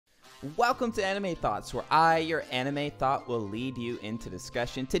Welcome to Anime Thoughts, where I, your anime thought, will lead you into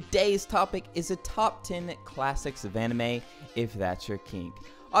discussion. Today's topic is a top 10 classics of anime, if that's your kink.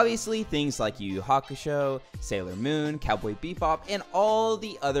 Obviously, things like Yu Yu Hakusho, Sailor Moon, Cowboy Bebop, and all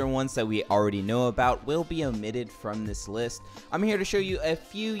the other ones that we already know about will be omitted from this list. I'm here to show you a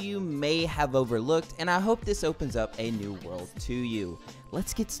few you may have overlooked, and I hope this opens up a new world to you.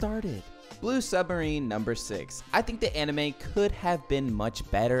 Let's get started. Blue Submarine number 6. I think the anime could have been much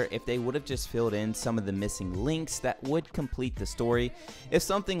better if they would have just filled in some of the missing links that would complete the story. If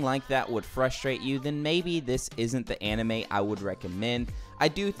something like that would frustrate you, then maybe this isn't the anime I would recommend. I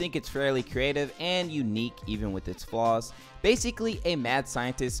do think it's fairly creative and unique even with its flaws. Basically, a mad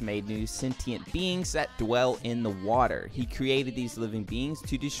scientist made new sentient beings that dwell in the water. He created these living beings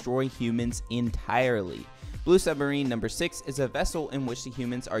to destroy humans entirely. Blue Submarine number 6 is a vessel in which the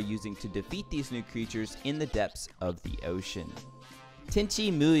humans are using to defeat these new creatures in the depths of the ocean.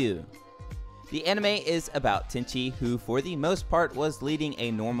 Tenchi Muyo. The anime is about Tenchi, who for the most part was leading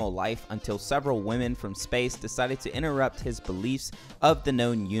a normal life until several women from space decided to interrupt his beliefs of the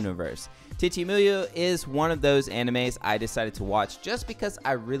known universe. Tenchi Muyo is one of those animes I decided to watch just because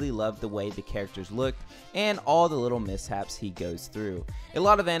I really love the way the characters looked and all the little mishaps he goes through. A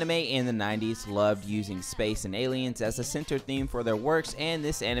lot of anime in the 90s loved using space and aliens as a center theme for their works, and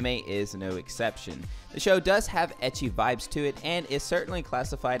this anime is no exception. The show does have ecchi vibes to it and is certainly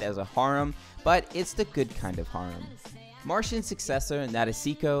classified as a harem, but it's the good kind of harem. Martian successor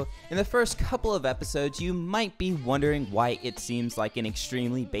Nadeshiko. In the first couple of episodes, you might be wondering why it seems like an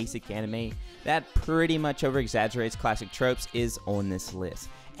extremely basic anime that pretty much over-exaggerates classic tropes is on this list.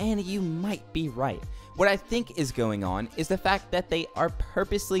 And you might be right. What I think is going on is the fact that they are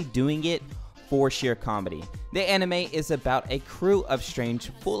purposely doing it for sheer comedy. The anime is about a crew of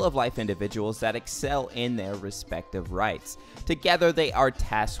strange, full-of-life individuals that excel in their respective rights. Together, they are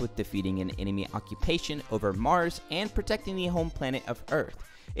tasked with defeating an enemy occupation over Mars and protecting the home planet of Earth.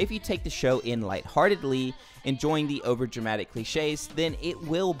 If you take the show in lightheartedly, enjoying the over-dramatic cliches, then it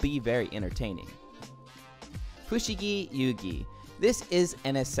will be very entertaining. Fushigi Yugi. This is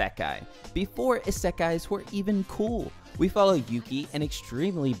an isekai. Before isekais were even cool. We follow Yuki, an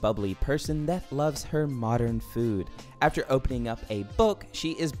extremely bubbly person that loves her modern food. After opening up a book,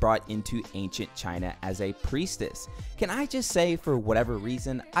 she is brought into ancient China as a priestess. Can I just say, for whatever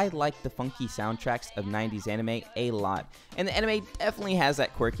reason, I like the funky soundtracks of 90s anime a lot, and the anime definitely has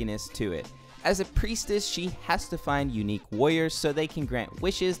that quirkiness to it. As a priestess, she has to find unique warriors so they can grant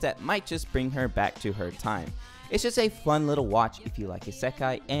wishes that might just bring her back to her time. It's just a fun little watch if you like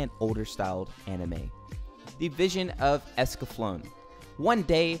isekai and older styled anime. The Vision of Escaflowne. One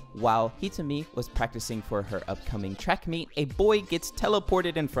day, while Hitami was practicing for her upcoming track meet, a boy gets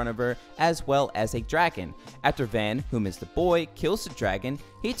teleported in front of her, as well as a dragon. After Van, whom is the boy, kills the dragon,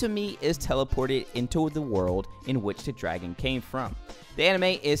 Hitami is teleported into the world in which the dragon came from. The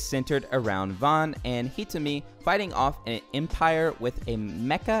anime is centered around Van and Hitami fighting off an empire with a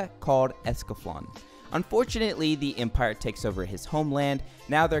mecha called Escaflowne. Unfortunately, the Empire takes over his homeland.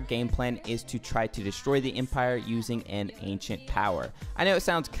 Now their game plan is to try to destroy the Empire using an ancient power. I know it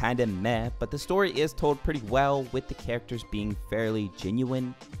sounds kinda meh, but the story is told pretty well with the characters being fairly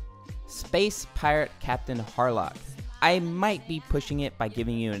genuine. Space Pirate Captain Harlock. I might be pushing it by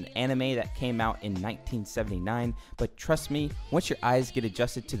giving you an anime that came out in 1979, but trust me, once your eyes get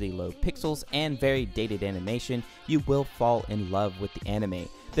adjusted to the low pixels and very dated animation, you will fall in love with the anime.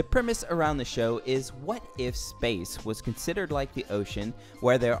 The premise around the show is, what if space was considered like the ocean,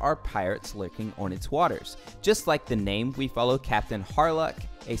 where there are pirates lurking on its waters? Just like the name, we follow Captain Harlock,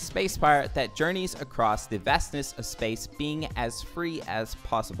 a space pirate that journeys across the vastness of space, being as free as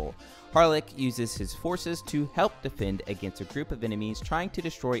possible. Harlock uses his forces to help defend against a group of enemies trying to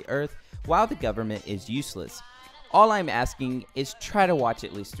destroy Earth while the government is useless. All I'm asking is try to watch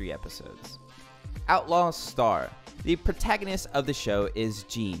at least 3 episodes. Outlaw Star. The protagonist of the show is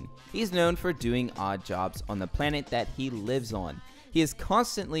Gene. He's known for doing odd jobs on the planet that he lives on. He is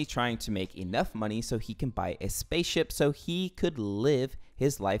constantly trying to make enough money so he can buy a spaceship so he could live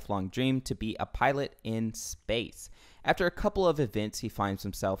his lifelong dream to be a pilot in space. After a couple of events, he finds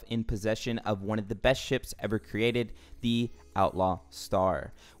himself in possession of one of the best ships ever created, the Outlaw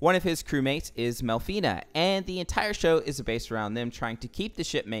Star. One of his crewmates is Melfina, and the entire show is based around them trying to keep the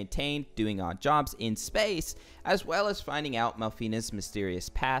ship maintained, doing odd jobs in space, as well as finding out Melfina's mysterious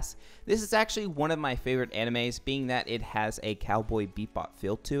past. This is actually one of my favorite animes, being that it has a Cowboy Bebop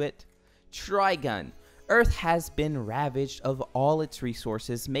feel to it. Trigun. Earth has been ravaged of all its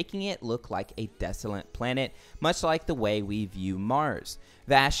resources, making it look like a desolate planet, much like the way we view Mars.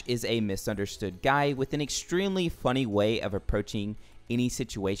 Vash is a misunderstood guy with an extremely funny way of approaching any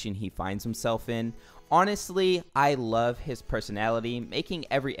situation he finds himself in. Honestly, I love his personality, making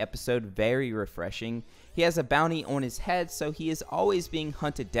every episode very refreshing. He has a bounty on his head, so he is always being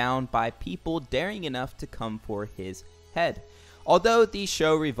hunted down by people daring enough to come for his head. Although the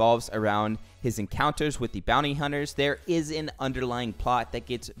show revolves around his encounters with the bounty hunters, there is an underlying plot that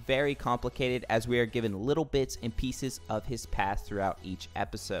gets very complicated as we are given little bits and pieces of his past throughout each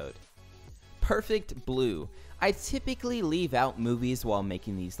episode. Perfect Blue. I typically leave out movies while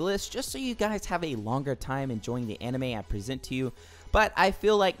making these lists just so you guys have a longer time enjoying the anime I present to you, but I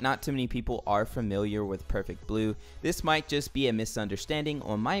feel like not too many people are familiar with Perfect Blue. This might just be a misunderstanding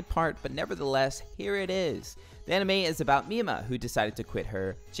on my part, but nevertheless, here it is. The anime is about Mima, who decided to quit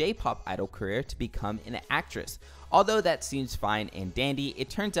her J-pop idol career to become an actress. Although that seems fine and dandy, it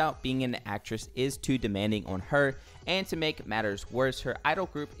turns out being an actress is too demanding on her, and to make matters worse, her idol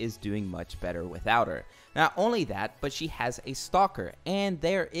group is doing much better without her. Not only that, but she has a stalker, and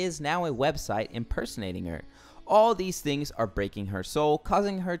there is now a website impersonating her. All these things are breaking her soul,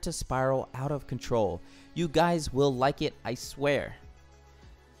 causing her to spiral out of control. You guys will like it, I swear.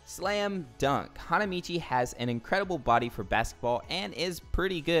 Slam Dunk. Hanamichi has an incredible body for basketball and is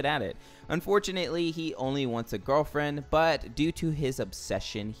pretty good at it. Unfortunately, he only wants a girlfriend, but due to his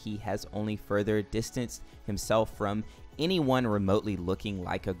obsession, he has only further distanced himself from anyone remotely looking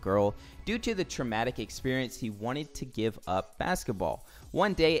like a girl. Due to the traumatic experience, he wanted to give up basketball.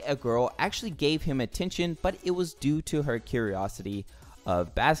 One day, a girl actually gave him attention, but it was due to her curiosity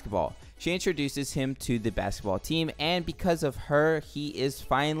of basketball. She introduces him to the basketball team, and because of her, he is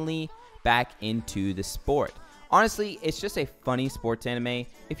finally back into the sport. Honestly, it's just a funny sports anime.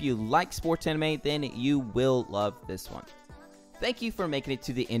 If you like sports anime, then you will love this one. Thank you for making it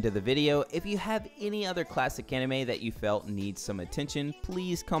to the end of the video. If you have any other classic anime that you felt needs some attention,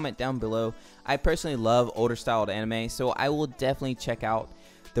 please comment down below. I personally love older styled anime, so I will definitely check out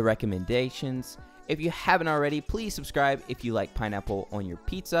the recommendations. If you haven't already, please subscribe if you like pineapple on your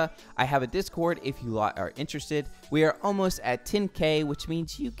pizza. I have a Discord if you are interested. We are almost at 10K, which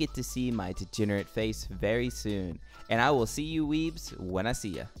means you get to see my degenerate face very soon. And I will see you weebs when I see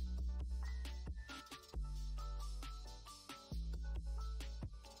ya.